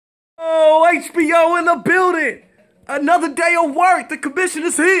Oh, HBO in the building. Another day of work. The commission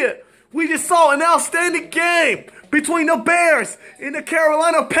is here. We just saw an outstanding game between the Bears and the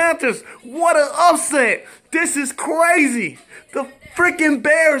Carolina Panthers. What an upset. This is crazy. The freaking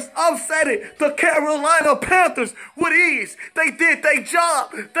Bears upsetted the Carolina Panthers with ease. They did their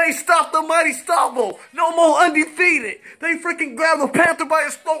job. They stopped the mighty Stavo. No more undefeated. They freaking grabbed the Panther by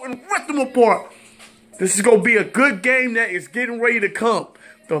his throat and ripped him apart. This is going to be a good game that is getting ready to come.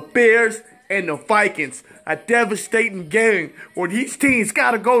 The Bears and the Vikings. A devastating game where these teams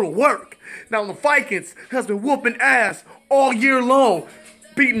got to go to work. Now, the Vikings has been whooping ass all year long.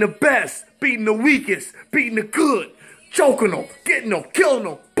 Beating the best, beating the weakest, beating the good. Choking them, getting them, killing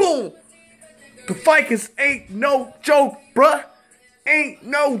them. Boom. The Vikings ain't no joke, bruh. Ain't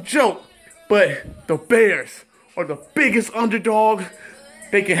no joke. But the Bears are the biggest underdog.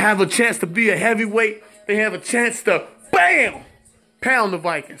 They can have a chance to be a heavyweight. They have a chance to, bam, pound the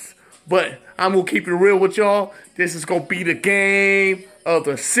Vikings. But I'm going to keep it real with y'all. This is going to be the game of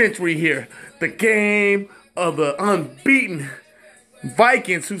the century here. The game of the unbeaten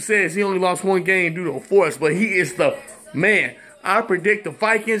Vikings, who says he only lost one game due to a force. But he is the man. I predict the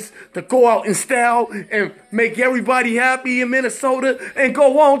Vikings to go out in style and make everybody happy in Minnesota and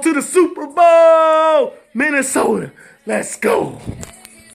go on to the Super Bowl. Minnesota, let's go.